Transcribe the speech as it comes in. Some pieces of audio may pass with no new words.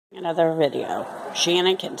Another video.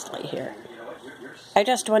 Shannon Kinsley here. I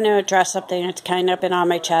just want to address something that's kind of been on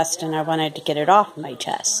my chest, and I wanted to get it off my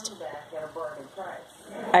chest.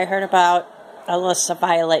 I heard about Alyssa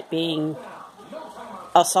Violet being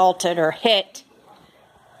assaulted or hit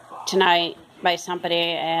tonight by somebody,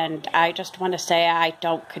 and I just want to say I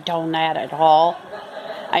don't condone that at all.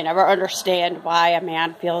 I never understand why a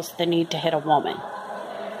man feels the need to hit a woman.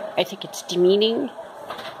 I think it's demeaning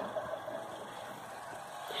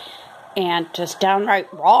and just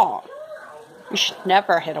downright wrong. You should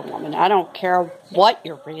never hit a woman. I don't care what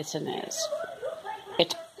your reason is.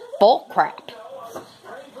 It's bullcrap.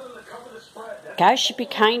 Guys should be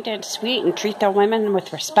kind and sweet and treat their women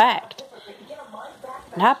with respect.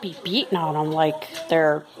 Not be beating on them like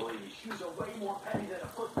they're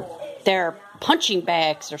punching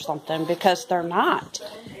bags or something, because they're not.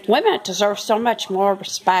 Women deserve so much more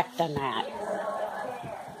respect than that.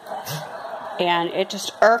 And it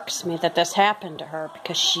just irks me that this happened to her,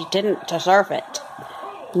 because she didn't deserve it.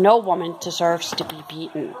 No woman deserves to be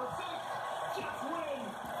beaten.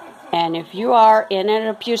 And if you are in an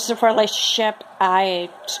abusive relationship,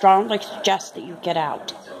 I strongly suggest that you get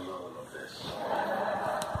out.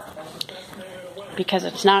 Because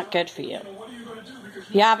it's not good for you.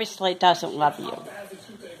 He obviously doesn't love you.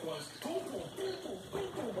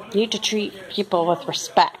 You need to treat people with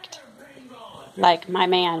respect. Like my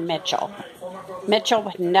man, Mitchell. Mitchell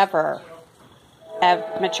would never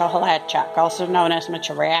have Mitchell Hladchuk, also known as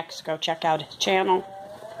Mitchell Reacts. Go check out his channel.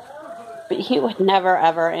 But he would never,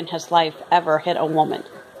 ever in his life, ever hit a woman.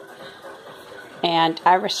 And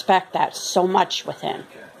I respect that so much with him.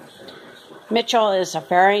 Mitchell is a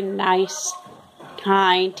very nice,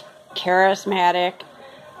 kind, charismatic,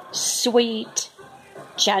 sweet,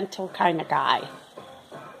 gentle kind of guy.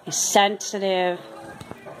 He's sensitive.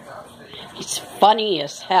 He's funny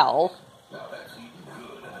as hell.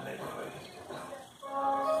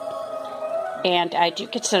 And I do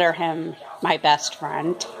consider him my best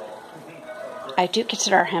friend. I do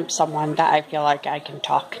consider him someone that I feel like I can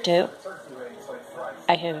talk to.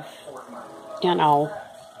 I have,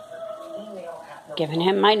 given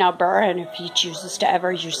him my number, and if he chooses to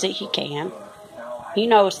ever use it, he can. He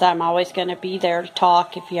knows that I'm always going to be there to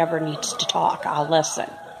talk. If he ever needs to talk, I'll listen.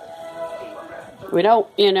 We don't,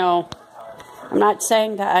 I'm not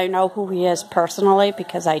saying that I know who he is personally,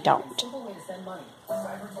 because I don't.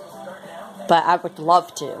 But I would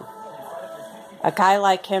love to. A guy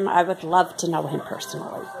like him, I would love to know him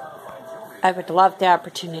personally. I would love the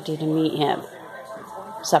opportunity to meet him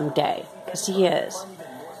someday, because he is.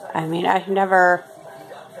 I mean, I've never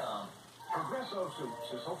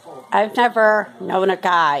known a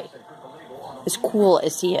guy as cool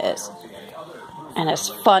as he is, and as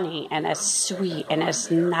funny, and as sweet, and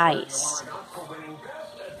as nice.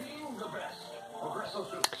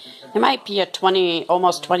 There might be a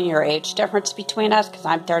almost 20-year age difference between us, because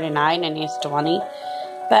I'm 39 and he's 20.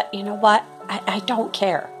 But you know what? I don't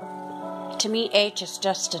care. To me, age is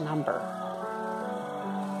just a number.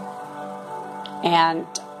 And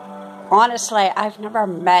honestly, I've never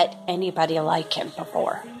met anybody like him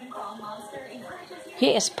before.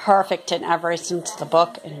 He is perfect in every sense of the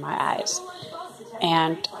book in my eyes.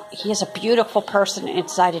 And he is a beautiful person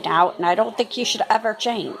inside and out, and I don't think he should ever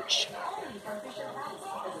change.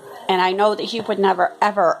 And I know that he would never,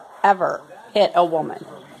 ever, ever hit a woman.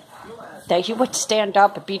 That he would stand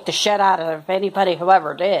up and beat the shit out of anybody who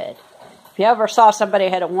ever did. If you ever saw somebody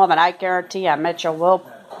hit a woman, I guarantee you Mitchell will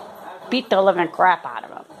beat the living crap out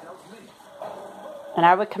of him. And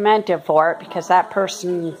I would commend him for it, because that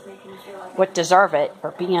person would deserve it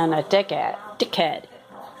for being a dickhead.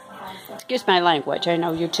 Excuse my language. I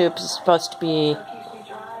know YouTube is supposed to be,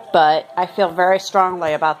 but I feel very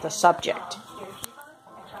strongly about the subject.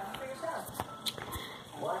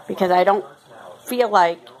 Because I don't feel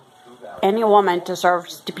like any woman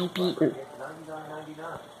deserves to be beaten.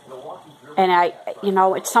 And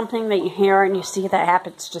it's something that you hear and you see that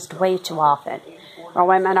happens just way too often, where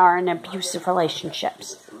women are in abusive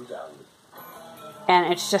relationships.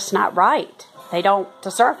 And it's just not right. They don't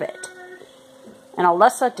deserve it. And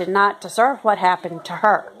Alyssa did not deserve what happened to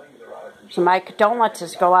her. So my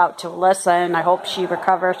condolences go out to Alyssa, and I hope she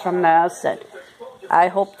recovers from this, and I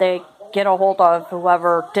hope they get a hold of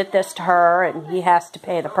whoever did this to her, and he has to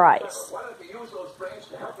pay the price.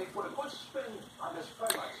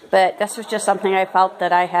 But this was just something I felt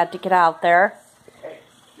that I had to get out there.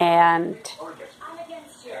 And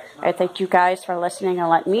I thank you guys for listening and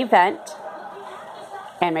letting me vent.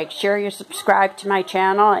 And make sure you subscribe to my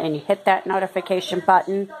channel and you hit that notification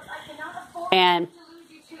button. And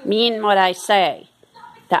mean what I say.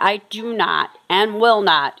 That I do not and will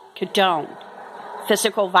not condone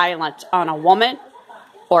physical violence on a woman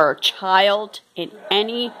or a child in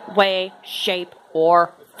any way, shape,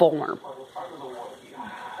 or form.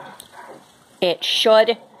 It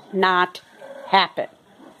should not happen.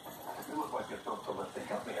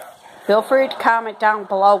 Feel free to comment down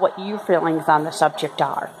below what your feelings on the subject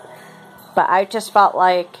are. But I just felt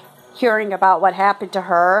like hearing about what happened to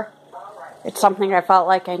her, it's something I felt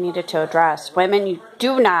like I needed to address. Women, you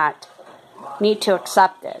do not need to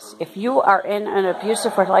accept this. If you are in an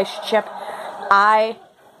abusive relationship, I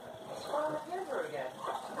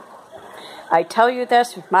tell you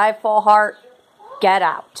this with my full heart, get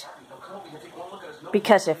out.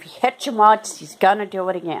 Because if he hits you once, he's going to do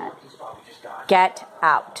it again. Get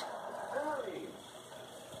out.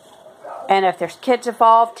 And if there's kids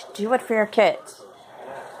involved, do it for your kids.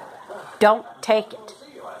 Don't take it.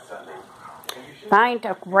 Find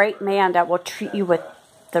a great man that will treat you with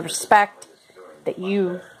the respect that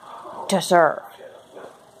you deserve.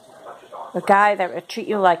 A guy that would treat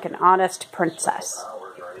you like an honest princess.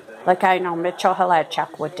 Like I know Mitchell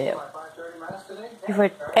Hladchuk would do.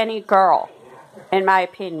 Any girl, in my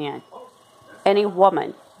opinion, any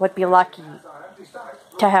woman would be lucky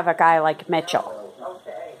to have a guy like Mitchell.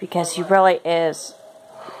 Because he really is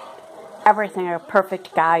everything a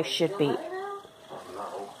perfect guy should be.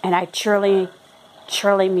 And I truly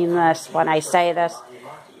mean this when I say this,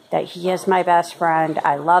 that he is my best friend.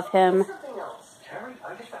 I love him.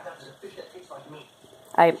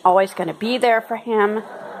 I'm always going to be there for him.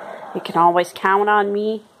 You can always count on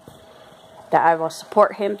me, that I will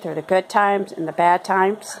support him through the good times and the bad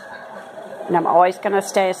times. And I'm always going to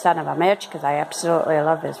stay a son of a Mitch, because I absolutely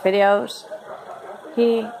love his videos.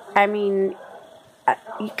 You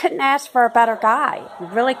couldn't ask for a better guy. You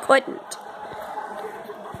really couldn't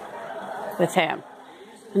with him.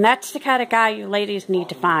 And that's the kind of guy you ladies need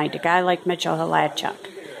to find, a guy like Mitchell Hladchuk,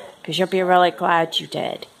 because you'll be really glad you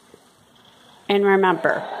did. And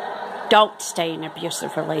remember, don't stay in an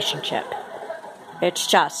abusive relationship. It's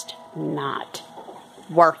just not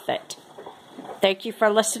worth it. Thank you for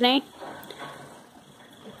listening.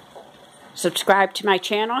 Subscribe to my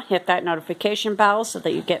channel. Hit that notification bell so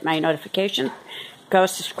that you get my notification. Go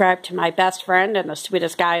subscribe to my best friend and the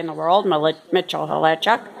sweetest guy in the world, Mitchell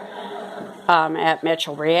Hladchuk, at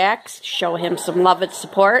Mitchell Reacts. Show him some love and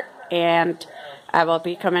support. And I will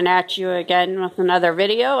be coming at you again with another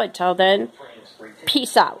video. Until then,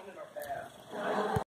 peace out.